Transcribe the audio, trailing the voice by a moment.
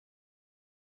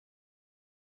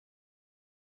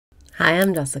Hi,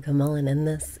 I'm Jessica Mullen, and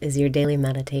this is your daily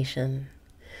meditation.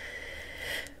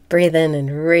 Breathe in and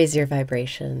raise your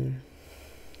vibration.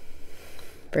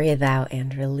 Breathe out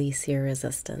and release your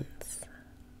resistance.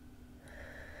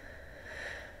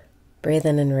 Breathe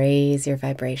in and raise your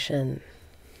vibration.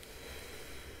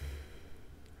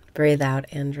 Breathe out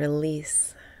and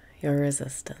release your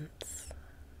resistance.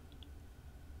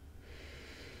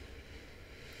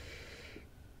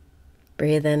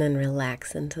 Breathe in and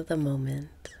relax into the moment.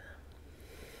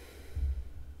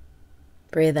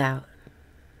 Breathe out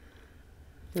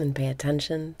and pay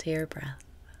attention to your breath.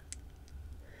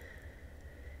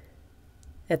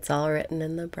 It's all written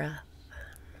in the breath.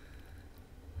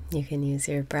 You can use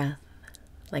your breath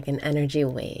like an energy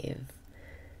wave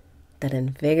that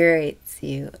invigorates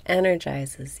you,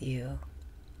 energizes you,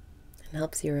 and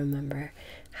helps you remember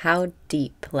how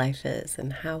deep life is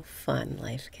and how fun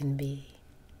life can be.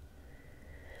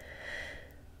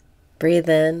 Breathe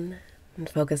in and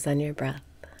focus on your breath.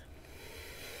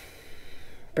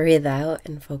 Breathe out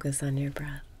and focus on your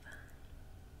breath.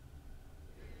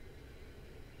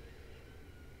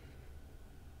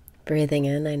 Breathing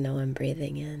in, I know I'm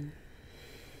breathing in.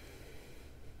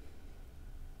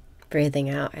 Breathing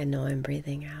out, I know I'm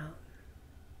breathing out.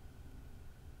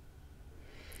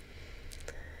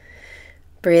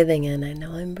 Breathing in, I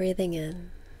know I'm breathing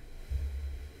in.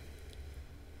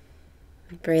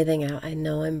 Breathing out, I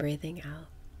know I'm breathing out.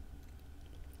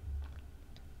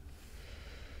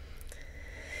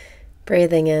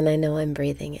 Breathing in, I know I'm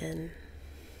breathing in.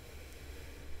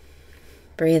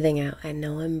 Breathing out, I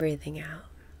know I'm breathing out.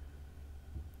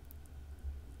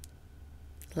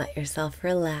 Let yourself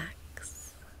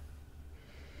relax.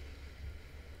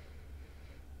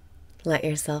 Let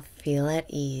yourself feel at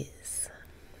ease.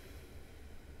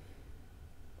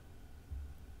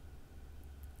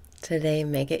 Today,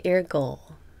 make it your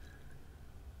goal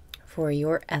for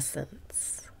your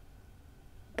essence,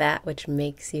 that which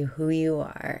makes you who you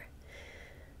are,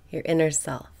 your inner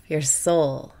self, your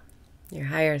soul, your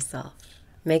higher self.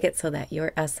 Make it so that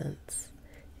your essence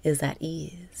is at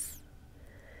ease.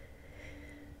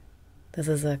 This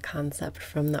is a concept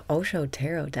from the Osho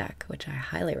Tarot deck, which I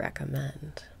highly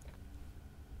recommend.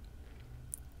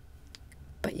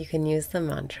 But you can use the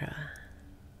mantra,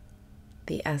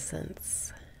 the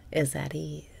essence is at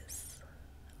ease,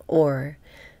 or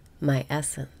my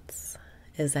essence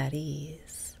is at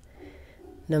ease.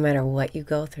 No matter what you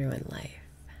go through in life,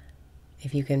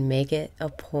 if you can make it a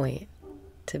point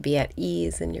to be at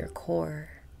ease in your core,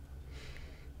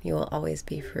 you will always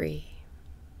be free.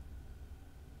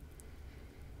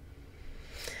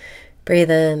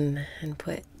 Breathe in and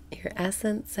put your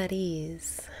essence at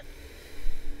ease.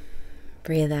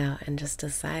 Breathe out and just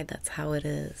decide that's how it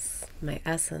is. My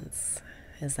essence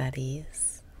is at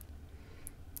ease.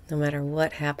 No matter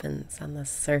what happens on the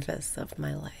surface of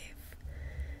my life,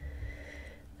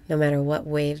 no matter what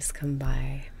waves come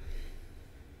by,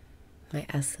 my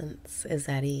essence is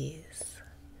at ease.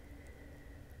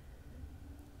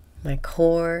 My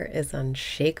core is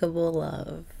unshakable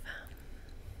love.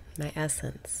 My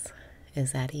essence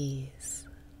is at ease.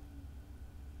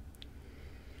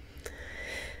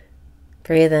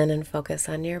 Breathe in and focus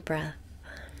on your breath.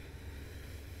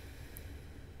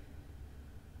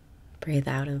 Breathe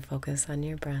out and focus on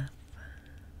your breath.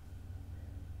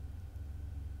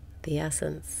 The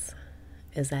essence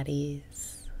is at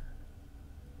ease.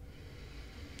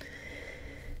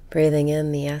 Breathing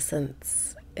in, the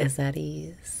essence is at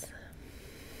ease.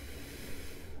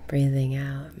 Breathing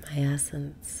out, my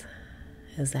essence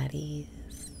is at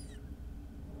ease.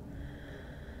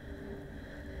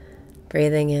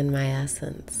 Breathing in, my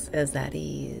essence is at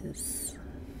ease.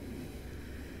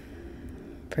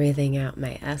 Breathing out,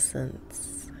 my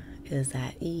essence is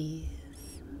at ease.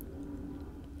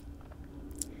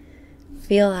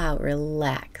 Feel how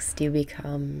relaxed you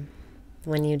become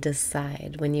when you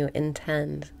decide, when you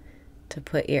intend to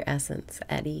put your essence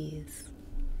at ease.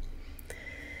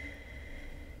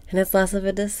 And it's less of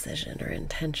a decision or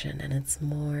intention, and it's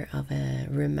more of a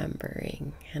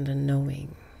remembering and a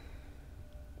knowing.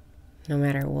 No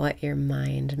matter what your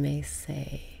mind may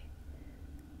say,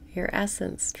 your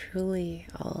essence truly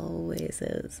always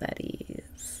is at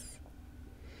ease.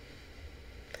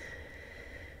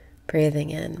 Breathing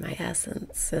in, my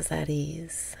essence is at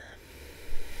ease.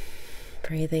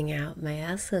 Breathing out, my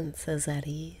essence is at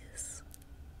ease.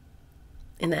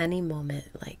 In any moment,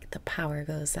 like the power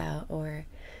goes out, or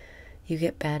you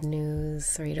get bad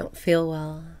news, or you don't feel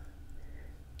well,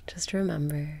 just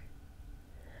remember,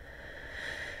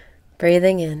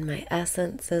 breathing in, my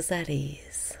essence is at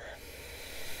ease.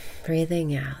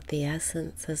 Breathing out, the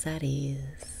essence is at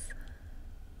ease.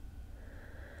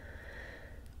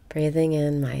 Breathing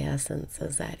in, my essence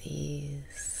is at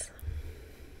ease.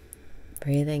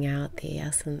 Breathing out, the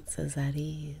essence is at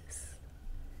ease.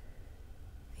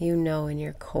 You know in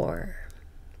your core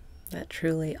that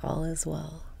truly all is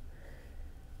well.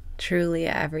 Truly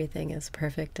everything is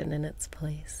perfect and in its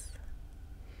place.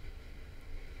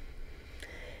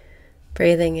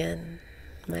 Breathing in,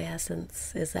 my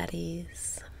essence is at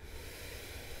ease.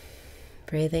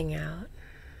 Breathing out,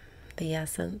 the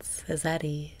essence is at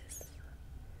ease.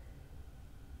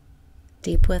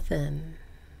 Deep within,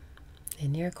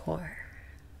 in your core,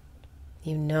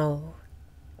 you know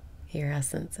your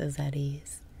essence is at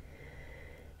ease.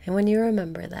 And when you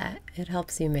remember that, it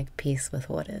helps you make peace with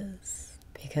what is.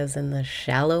 Because in the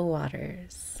shallow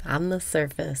waters, on the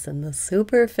surface, in the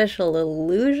superficial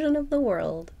illusion of the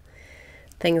world,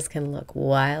 things can look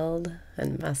wild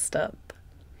and messed up.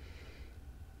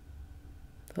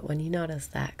 But when you notice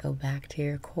that, go back to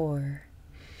your core.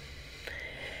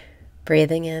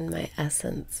 Breathing in, my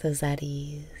essence is at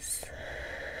ease.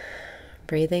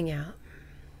 Breathing out,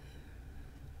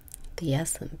 the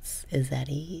essence is at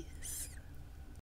ease.